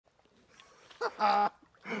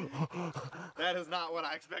That is not what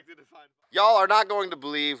I expected to find. Y'all are not going to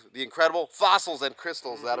believe the incredible fossils and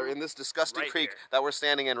crystals that are in this disgusting creek that we're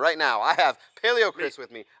standing in right now. I have Paleo Chris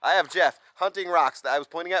with me. I have Jeff hunting rocks. I was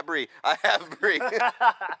pointing at Bree. I have Bree.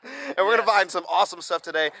 And we're going to find some awesome stuff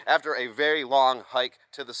today after a very long hike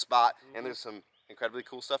to the spot. And there's some incredibly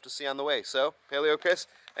cool stuff to see on the way. So, Paleo Chris,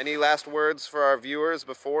 any last words for our viewers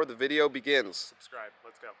before the video begins? Subscribe.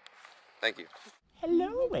 Let's go. Thank you.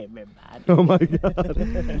 Hello, everybody. Oh my god.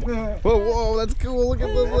 Whoa, whoa, that's cool. Look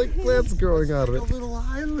at those like plants growing out of it. A little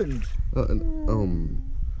island.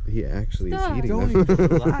 He actually is eating Don't them. eat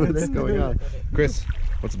the island. What's going on? Chris,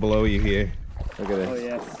 what's below you here? Look at this. Oh,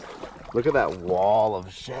 yes. Look at that wall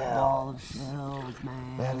of shells. Wall of shells,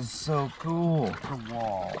 man. That is so cool. The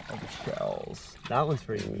wall of shells. That was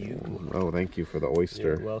for you. Oh, thank you for the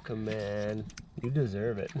oyster. You're welcome, man. You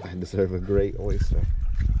deserve it. I deserve a great oyster.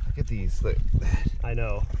 Look at these. Look. I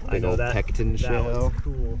know. I Big know old that. pectin shell. That was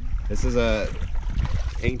cool. This is a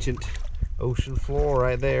ancient ocean floor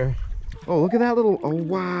right there. Oh, look at that little. Oh,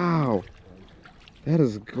 wow. That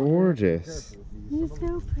is gorgeous. He's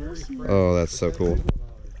so precious. Oh, that's so cool.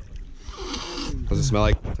 What does it smell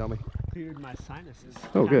like? Tell me. Cleared my sinuses.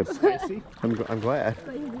 Oh, good. Spicy. I'm glad.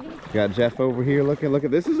 Got Jeff over here. Look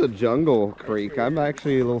at this is a jungle creek. I'm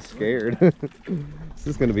actually a little scared. This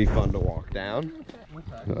is going to be fun to walk down.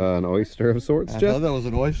 An oyster of sorts, Jeff? I thought that was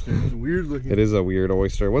an oyster. It was weird looking. It is a weird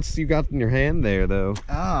oyster. What's you got in your hand there, though?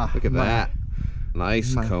 Ah, Look at that.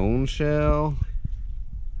 Nice cone shell.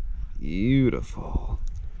 Beautiful.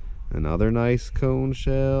 Another nice cone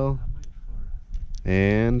shell.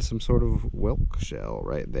 And some sort of whelk shell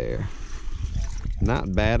right there.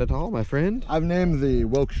 Not bad at all, my friend. I've named the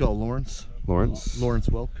whelk shell Lawrence. Lawrence? Lawrence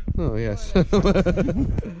whelk. Oh, yes.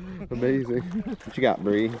 Amazing. What you got,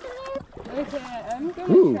 Bree? Okay, I'm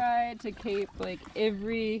gonna try to keep like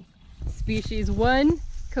every species, one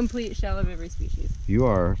complete shell of every species. You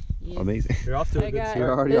are Yes. amazing. You're off to a I good got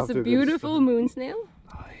start. this beautiful moon snail.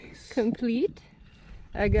 Nice. Complete.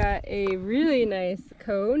 I got a really nice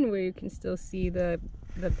cone where you can still see the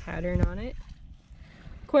pattern on it.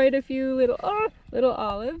 Quite a few little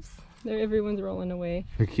olives. Everyone's rolling away.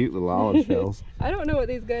 They're cute little olive shells. I don't know what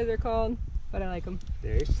these guys are called, but I like them.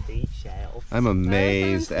 They're state shells. I'm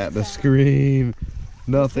amazed at the screen.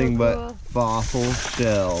 Nothing So but cool. fossil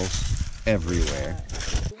shells everywhere.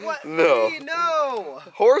 What? No. No!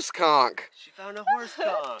 Horse conch. She found a horse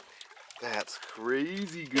conch. That's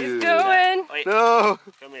crazy He's good. going. Wait, No.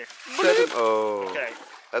 come here. Oh. Okay.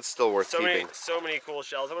 That's still worth keeping. So many cool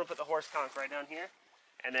shells. I'm gonna put the horse conch right down here,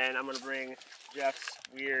 and then I'm gonna bring Jeff's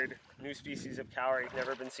weird new species of cowrie,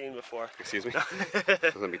 never been seen before. Excuse me.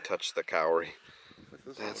 Let me touch the cowrie.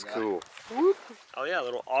 That's cool. Oh yeah, a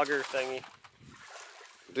little auger thingy.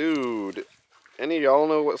 Dude, any of y'all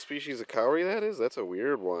know what species of cowrie that is? That's a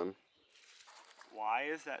weird one. Why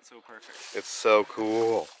is that so perfect? It's so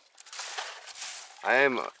cool. I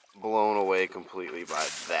am blown away completely by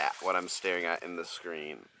that, what I'm staring at in the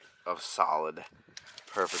screen of solid,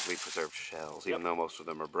 perfectly preserved shells, even though most of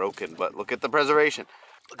them are broken. But look at the preservation.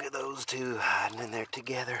 Look at those two hiding in there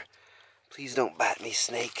together. Please don't bite me,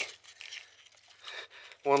 snake.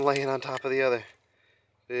 One laying on top of the other.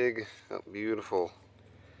 Big, oh, beautiful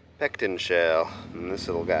pectin shell. And this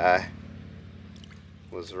little guy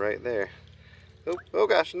was right there. Oh, oh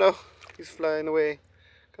gosh, no. He's flying away.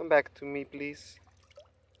 Come back to me, please.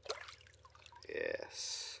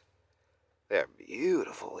 Yes. They're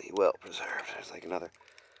beautifully well preserved. There's like another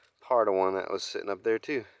part of one that was sitting up there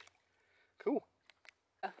too. Cool.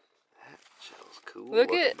 That shell's cool.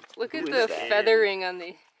 Look at the feathering on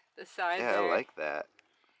the side Yeah, there. I like that.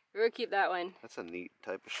 We're gonna keep that one. That's a neat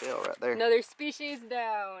type of shell right there. Another species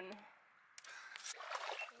down.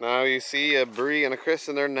 Now you see a Bree and a Chris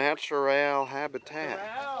in their natural habitat.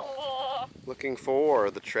 Looking for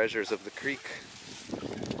the treasures of the creek.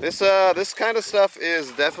 This kind of stuff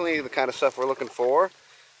is definitely the kind of stuff we're looking for.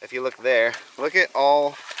 If you look there, look at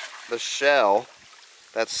all the shell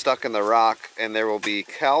that's stuck in the rock, and there will be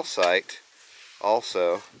calcite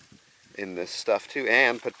also in this stuff too,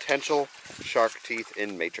 and potential shark teeth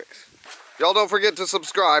in matrix. Y'all don't forget to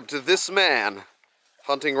subscribe to this man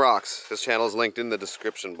hunting rocks. His channel is linked in the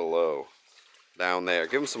description below. Down there.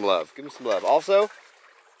 Give him some love. Give him some love. Also,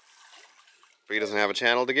 Bree doesn't have a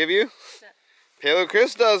channel to give you. Paleo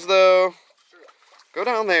Chris does though. Go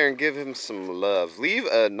down there and give him some love. Leave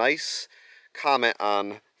a nice comment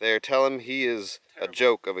on there. Tell him he is a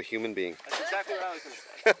joke of a human being. That's exactly what I was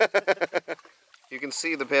gonna say. You can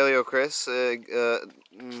see the Paleo Chris. Yeah.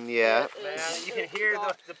 Man, you can hear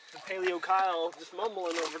the Paleo Kyle just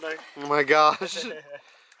mumbling over there. Oh my gosh.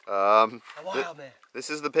 A wild man. This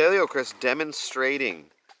is the Paleo Chris demonstrating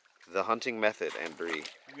the hunting method and Bree.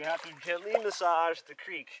 You have to gently massage the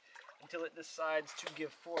creek until it decides to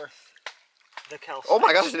give forth the calcite. Oh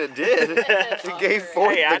my gosh, and it did. It gave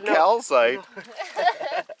forth Hey, I the know. calcite.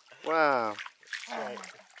 Wow. Right.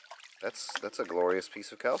 That's a glorious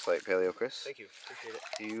piece of calcite, Paleo Chris. Thank you. Appreciate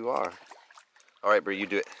it. You are. All right, Bree, you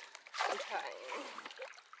do it.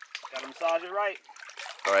 Gotta massage it right.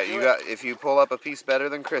 All right, you got. If you pull up a piece better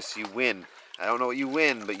than Chris, you win. I don't know what you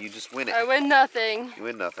win, but you just win it. I win nothing. You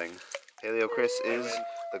win nothing. Paleo Chris is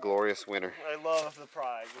the glorious winner. I love the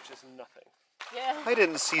prize, which is nothing. Yeah. I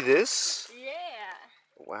didn't see this. Yeah.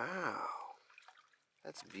 Wow.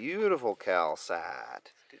 That's beautiful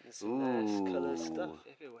calcite. Getting some nice color stuff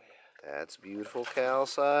everywhere. That's beautiful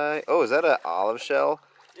calcite. Oh, is that an olive shell?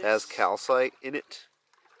 It has calcite in it?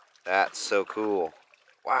 That's so cool.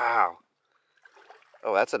 Wow.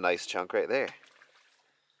 Oh, that's a nice chunk right there.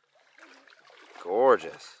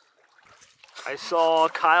 Gorgeous. I saw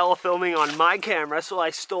Kyle filming on my camera, so I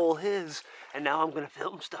stole his, and now I'm gonna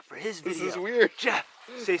film stuff for his video. This is weird. Jeff,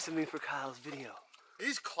 say something for Kyle's video.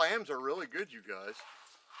 These clams are really good, you guys.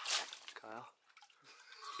 Kyle,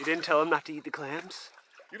 you didn't tell him not to eat the clams?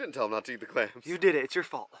 You didn't tell him not to eat the clams. You did it, it's your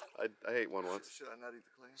fault. I ate one once. Should I not eat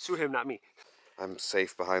the clams? Sue him, not me. I'm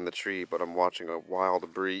safe behind the tree, but I'm watching a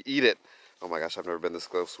wild Bree eat it. Oh my gosh, I've never been this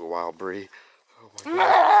close to a wild Bree. Oh my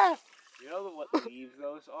gosh. You know what leaves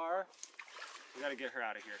those are? We gotta get her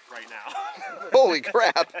out of here right now. Holy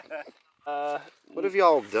crap. What have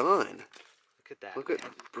y'all done? Look at that. Look what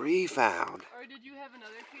Bree found. Or did you have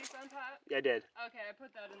another piece on top? Yeah, I did. Okay, I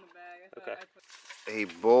put that in the bag. I Okay. thought I put... A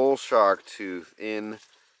bull shark tooth in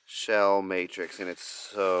shell matrix, and it's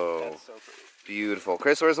so That's so pretty. beautiful.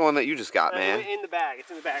 Chris, where's the one that you just got, man? In the bag. It's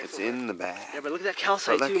in the bag. It's somewhere. in the bag. Yeah, but look at that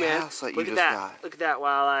calcite that too, man. calcite Look you at just that. got. Look at that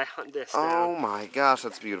while I hunt this Oh down. my gosh,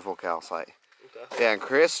 that's beautiful calcite. Okay. Yeah, and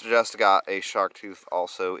Chris just got a shark tooth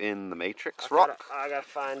also in the matrix rock. I gotta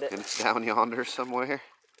find it. And it's down yonder somewhere.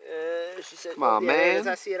 She said, Come on, yeah, there it man. is.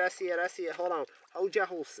 I see it. Hold on. Hold your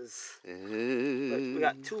horses. Look, we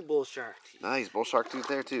got 2 bull shark teeth. Nice, bull shark tooth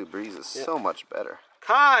there too. Breeze is so much better.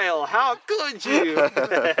 Kyle, how could you?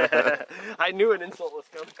 I knew an insult was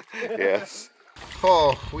coming. Yes.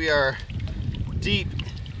 Oh, we are deep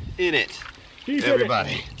in it,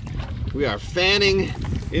 everybody. We are fanning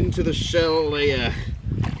into the shell layer,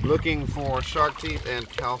 looking for shark teeth and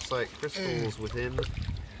calcite crystals within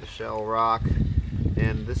the shell rock.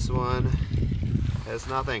 And this one has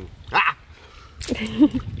nothing. Ah!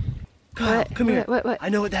 Kyle, come here. What? I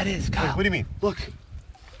know what that is, Kyle. What do you mean? Look,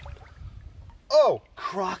 Oh!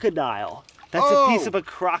 crocodile. That's a piece of a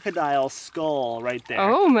crocodile skull right there.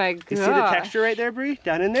 Oh my god. You see the texture right there, Bree?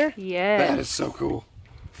 Down in there? Yeah. That is so cool.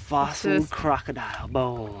 Fossil This- crocodile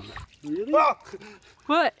bone. Really? Oh!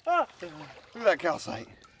 What? Ah. Look at that calcite.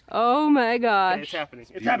 Oh my gosh. It's happening.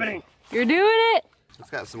 It's beautiful. happening. You're doing it? It's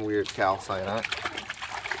got some weird calcite on it.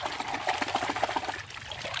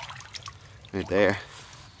 Right there.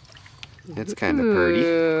 It's kind of pretty.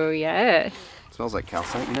 Ooh, yes. Smells like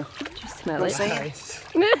calcite, you know? Just smell it. Nice.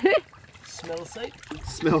 Smell sight?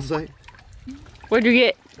 Smells like. What'd you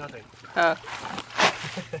get? Nothing. Oh.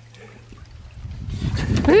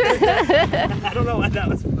 I don't know what that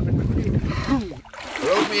was from.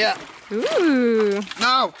 Roll me up. Ooh.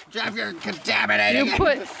 No! Jeff, you're contaminating You it.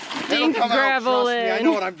 put It'll stink come out, gravel trust me, I in.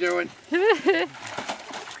 know what I'm doing.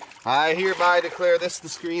 I hereby declare this the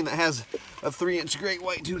screen that has a 3-inch great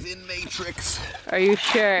white tooth in matrix. Are you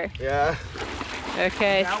sure? Yeah.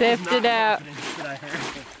 Okay, That was sift not it out. confidence that I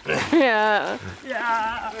heard. Yeah.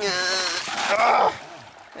 Yeah.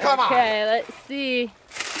 Come on. Okay, let's see.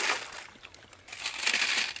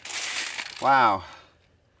 Wow.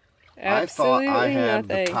 Absolutely I thought I had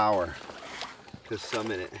nothing. the power to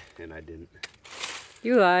summon it, and I didn't.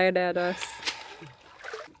 You lied at us.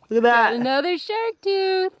 Look at Got that. another shark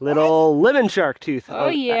tooth. Little lemon shark tooth. Oh,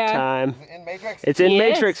 yeah. That time. In matrix? It's in Yes.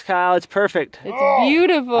 matrix, Kyle. It's perfect. It's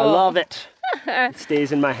beautiful. I love it. It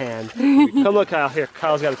stays in my hand. Come look, Kyle. Here,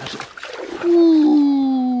 Kyle's got to touch it.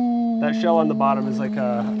 That shell on the bottom is like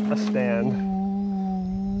a stand.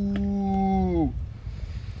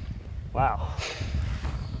 Wow.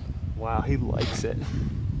 Wow, he likes it.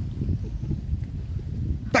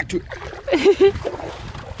 Back to it.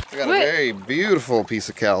 I got What? a very beautiful piece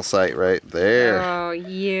of calcite right there. Oh,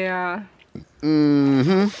 yeah.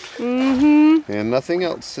 Mm-hmm. Mm-hmm. And nothing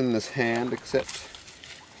else in this hand except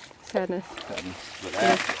Sadness.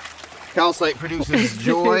 calcite produces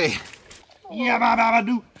joy.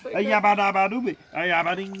 Yabba-dabba-doo, yabba-dabba-doo,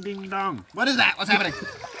 yabba-ding-ding-dong. What is that? What's happening?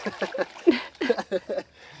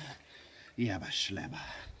 Yabba-shlabba,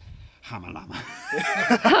 Hamalama.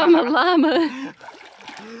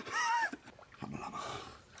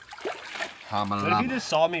 Hamalama. What if you just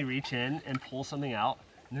saw me reach in and pull something out,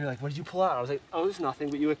 and they're like, what did you pull out? I was like, oh, it was nothing,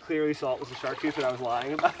 but you clearly saw it was a shark tooth and I was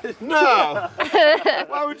lying about it. No!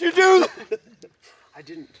 Why would you do that? I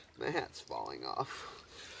didn't. My hat's falling off.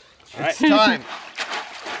 All right. It's time.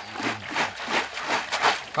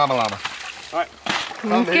 Hamalama. All right.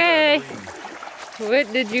 Okay.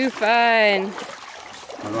 What did you find?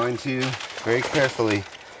 I'm going to very carefully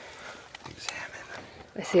examine.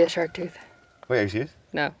 I see a shark tooth. Wait, are you serious?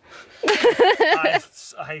 No. I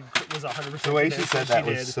was 100% The way she convinced said that that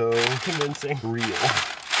she was did. so Convincing. real.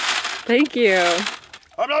 Thank you.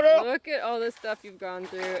 I'm not real. Look at all the stuff you've gone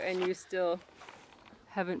through and you still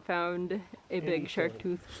haven't found a big shark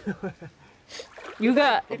tooth. You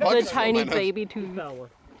got the bug tiny on my nose. baby tooth.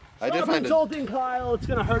 I did find it. insulting Kyle. It's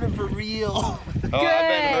gonna hurt him for real. Oh, I've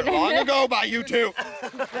been hurt long ago by you two.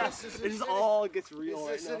 This is all gets real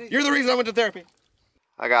right now. You're the reason I went to therapy.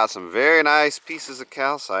 I got some very nice pieces of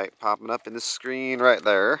calcite popping up in the screen right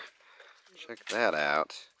there. Check that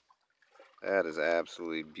out. That is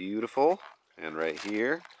absolutely beautiful. And right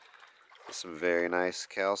here, some very nice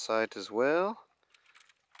calcite as well.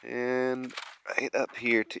 And right up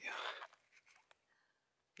here too.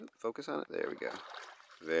 Focus on it. There we go.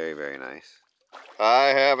 Very, very nice. I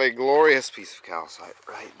have a glorious piece of calcite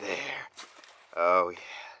right there. Oh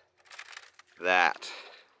yeah. That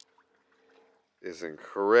is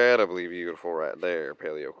incredibly beautiful right there,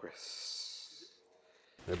 Paleo Chris.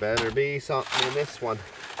 There better be something in this one.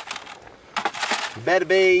 Better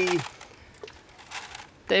be.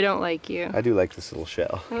 They don't like you. I do like this little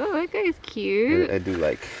shell. Oh, that guy's cute. I do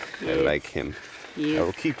like. I Yes. like him. I will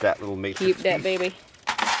Yes. keep that little matrix. Keep that piece. baby.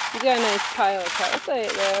 You got a nice pile of calcite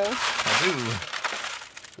though. I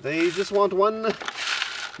do. They just want one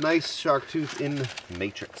nice shark tooth in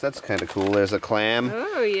matrix. That's kind of cool. There's a clam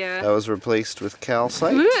Oh yeah. that was replaced with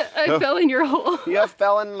calcite. I Oh. fell in your hole. You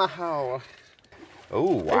fell in my hole.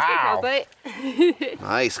 Oh, There's wow. some calcite.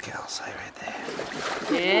 Nice calcite right there.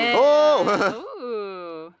 Yeah. Oh!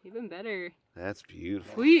 Ooh, even better. That's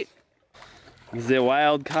beautiful. Sweet. The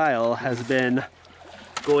wild Kyle has been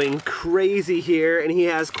going crazy here, and he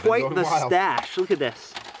has quite going the wild. stash. Look at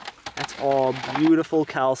this. That's all beautiful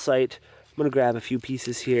calcite. I'm gonna grab a few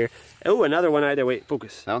pieces here. Oh, another one either. Wait,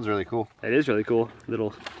 focus. Sounds really cool. That is really cool.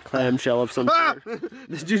 Little clamshell of some sort.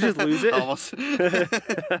 Did you just lose it? Almost.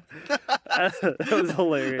 That was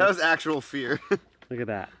hilarious. That was actual fear. Look at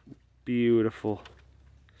that. Beautiful.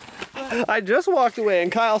 I just walked away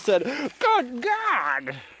and Kyle said, "Good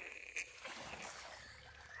God!"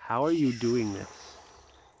 How are you doing this?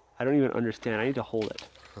 I don't even understand. I need to hold it.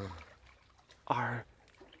 Are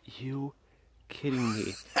you kidding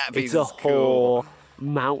me? That It's piece a is cool. whole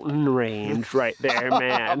mountain range right there,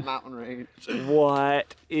 man. Mountain range.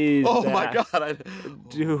 What is Oh that? my God.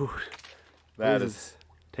 Dude. That This is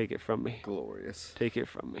Take it from me. glorious. Take it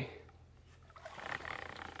from me.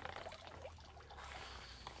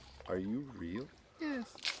 Are you real?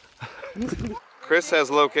 Yes. Chris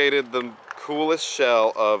has located the coolest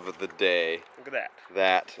shell of the day. Look at that.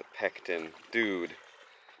 That pectin. Dude,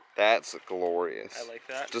 that's glorious. I like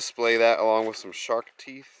that. Display that along with some shark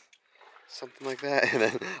teeth. Something like that. And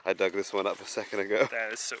then I dug this one up a second ago.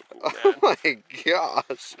 That is so cool, Oh my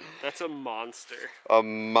gosh. That's a monster. A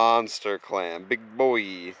monster clam. Big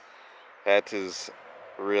boy. That is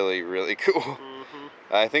really, really cool.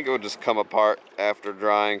 I think it would just come apart after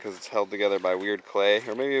drying because it's held together by weird clay.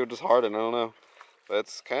 Or maybe it would just harden, I don't know. But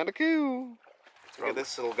it's kind of cool. Look at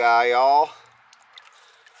this little guy, y'all.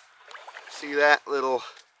 See that little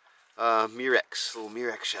Murex, little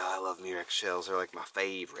Murex shell. I love Murex shells. They're like my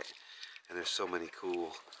favorite. And there's so many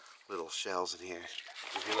cool little shells in here.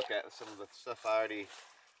 If you look at some of the stuff I already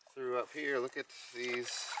threw up here, look at these.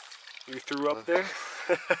 You threw up there?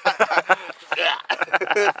 I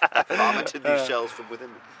vomited these shells from within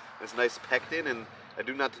this nice pectin, and I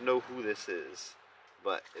do not know who this is,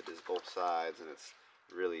 but it is both sides, and it's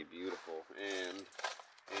really beautiful. And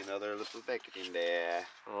another little pectin there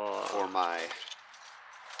for my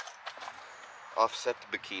offset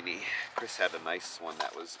bikini. Chris had a nice one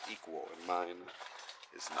that was equal, and mine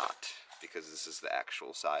is not, because this is the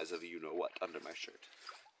actual size of you-know-what under my shirt.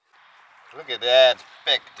 Look at that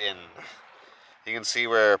pectin. You can see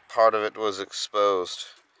where part of it was exposed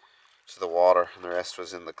to the water and the rest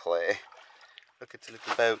was in the clay. Look, it's a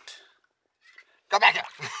little boat. Go back up!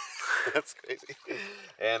 That's crazy.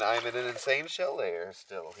 And I'm in an insane shell layer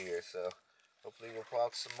still here, so hopefully we'll pull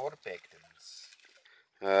out some more pectins.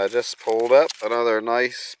 Just pulled up another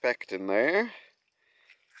nice pectin there.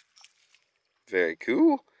 Very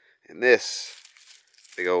cool. And this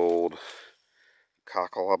Big old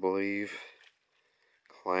cockle, I believe.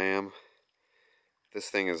 Clam. This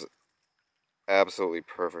thing is absolutely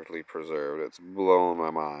perfectly preserved. It's blowing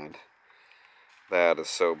my mind. That is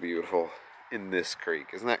so beautiful in this creek.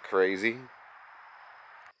 Isn't that crazy?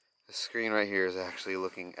 The screen right here is actually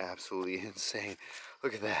looking absolutely insane.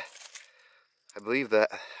 Look at that.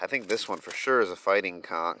 I think this one for sure is a fighting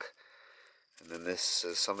conch. And then this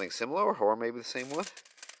is something similar, or maybe the same one.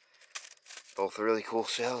 Both really cool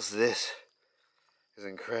shells. This is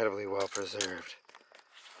incredibly well preserved.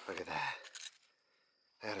 Look at that.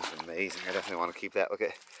 That is amazing. I definitely want to keep that. Look at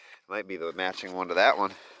it. Might be the matching one to that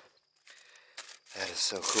one. That is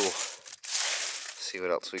so cool. Let's see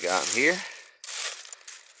what else we got in here.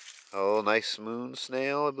 Oh, nice moon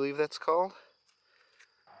snail, I believe that's called.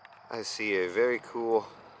 I see a very cool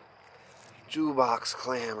jewel box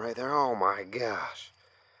clam right there. Oh my gosh.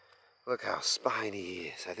 Look how spiny he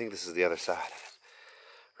is. I think this is the other side of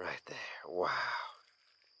it. Right there. Wow.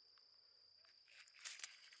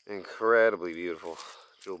 Incredibly beautiful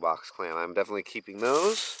jewel box clam. I'm definitely keeping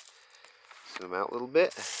those. Zoom out a little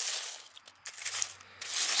bit.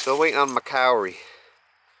 Still waiting on my cowrie.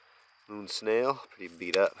 Moon snail, pretty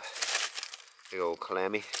beat up. Big old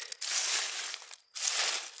clammy.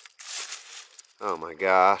 Oh my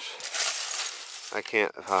gosh. I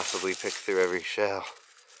can't possibly pick through every shell.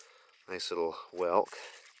 Nice little whelk.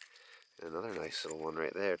 And another nice little one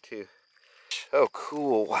right there too. Oh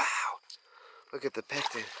cool, wow. Look at the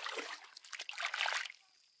pectin.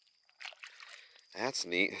 That's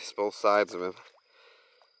neat. It's both sides of him.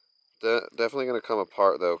 Definitely going to come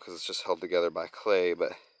apart though, because it's just held together by clay,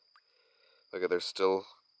 but look at, they're still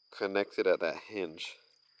connected at that hinge.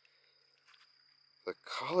 The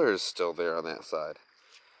color is still there on that side.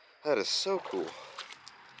 That is so cool.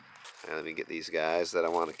 And let me get these guys that I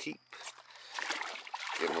want to keep.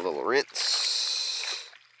 Give them a little rinse.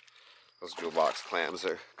 Those jewel box clams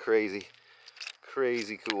are crazy,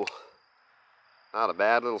 crazy cool. Not a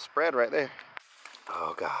bad little spread right there.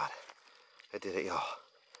 Oh God, I did it, y'all.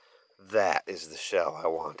 That is the shell I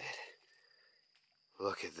wanted.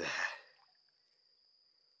 Look at that.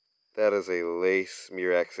 That is a lace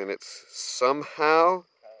murex, and it's somehow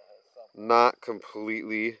not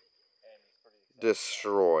completely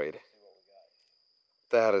destroyed.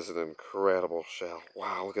 That is an incredible shell.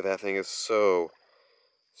 Wow, look at that thing. It's so,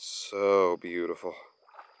 so beautiful.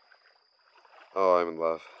 Oh, I'm in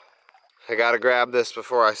love. I gotta grab this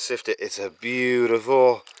before I sift it. It's a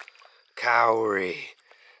beautiful cowrie.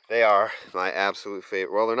 They are my absolute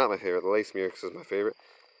favorite. Well, they're not my favorite. The lace murex is my favorite.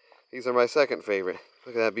 These are my second favorite.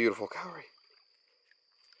 Look at that beautiful cowrie.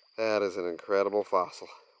 That is an incredible fossil.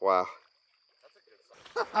 Wow.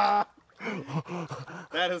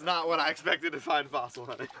 That is not what I expected to find fossil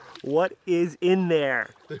hunting. What is in there?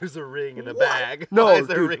 There's a ring in a bag. No, Why is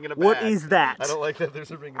there dude, a ring in a bag? what is that? I don't like that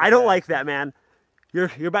there's a ring in a bag. I don't like that, man. You're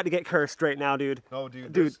about to get cursed right now, dude. No,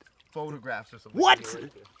 dude. Dude. Photographs or something. What? Right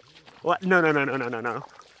there. What? No.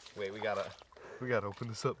 Wait, we gotta open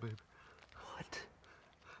this up, babe. What?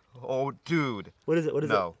 Oh, dude. What is it? What is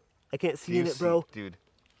it? No. I can't see in it, bro. Dude.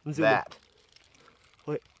 I'm zooming. That.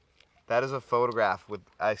 What? That is a photograph with,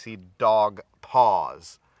 I see dog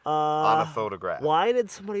paws on a photograph. Why did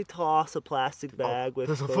somebody toss a plastic bag with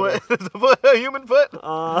There's a photos? foot. There's a foot. A human foot.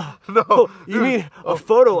 No. You mean a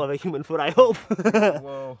photo of a human foot? I hope.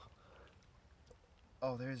 Whoa.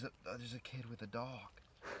 Oh, there's a kid with a dog.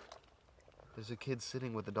 There's a kid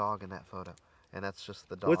sitting with a dog in that photo, and that's just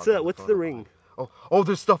the dog. What's the ring? Oh,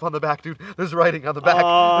 there's stuff on the back, dude. There's writing on the back.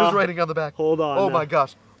 There's writing on the back. Hold on. Oh my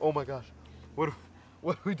gosh. Oh my gosh.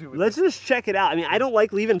 What do we do with Let's this? just check it out. I mean, I don't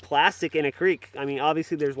like leaving plastic in a creek. I mean,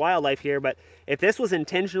 obviously there's wildlife here, but if this was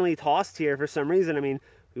intentionally tossed here for some reason, I mean,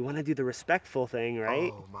 we want to do the respectful thing,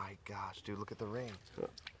 right? Oh my gosh, dude, look at the ring.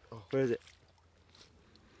 Where is it?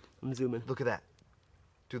 I'm zooming. Look at that.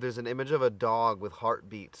 Dude, there's an image of a dog with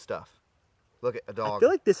heartbeat stuff. Look at a dog. I feel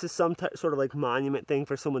like this is some sort of like monument thing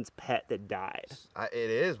for someone's pet that died. It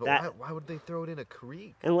is, but That- why would they throw it in a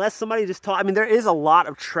creek? Unless somebody just I mean, there is a lot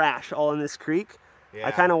of trash all in this creek. Yeah.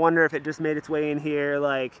 I kind of wonder if it just made its way in here,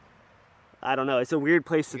 like, I don't know. It's a weird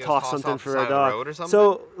place to You guys toss toss something off the for side a of the dog. road or something?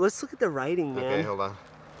 So let's look at the writing, man. Okay, hold on.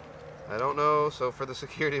 I don't know, so for the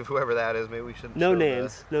security of whoever that is, maybe we should No show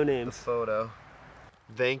names, no the names. photo.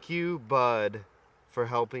 Thank you, Bud, for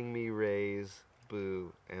helping me raise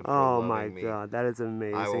Boo and for Oh loving my me. God, that is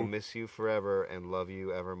amazing. I will miss you forever and love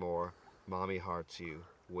you evermore. Mommy hearts you.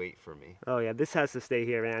 Wait for me. Oh yeah, this has to stay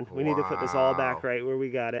here, man. We need to put this all back Wow. right where we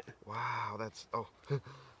got it. Wow, that's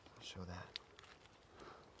show that.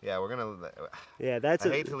 Yeah, we're gonna. Yeah, that's I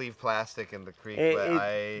hate to leave plastic in the creek, It- but it-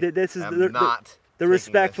 I th- this is am the- not the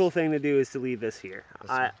respectful thing to do is to leave this here.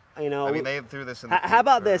 You know, I mean, they threw this in the how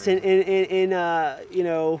about this? You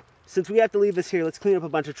know, since we have to leave this here, let's clean up a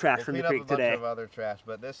bunch of trash from the creek today. Clean up a bunch of other trash,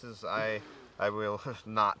 but this is I will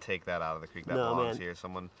not take that out of the creek. That belongs here.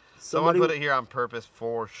 Someone put it here on purpose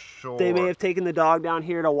for sure. They may have taken the dog down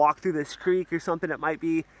here to walk through this creek or something. It might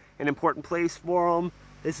be an important place for them.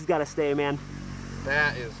 This has got to stay, man.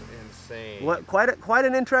 That is insane. What? Quite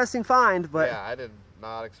an interesting find, but yeah, I did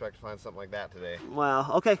not expect to find something like that today. Well,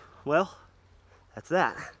 okay, well, that's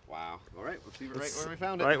that. Wow. All right, let's see right where we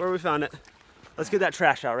found it. Right where we found it. Let's get that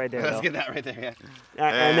trash out right there. Let's get that right there. Yeah.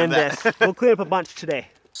 And then this. We'll clean up a bunch today.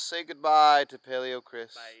 Say goodbye to Paleo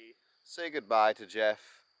Chris. Bye. Say goodbye to Jeff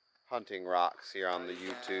Hunting Rocks here on the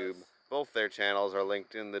YouTube. Both their channels are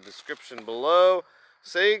linked in the description below.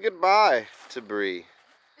 Say goodbye to Bree.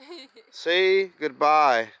 Say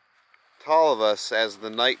goodbye to all of us as the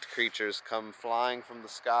night creatures come flying from the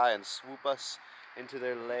sky and swoop us into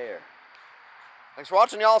their lair. Thanks for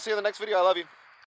watching, y'all. See you in the next video. I love you.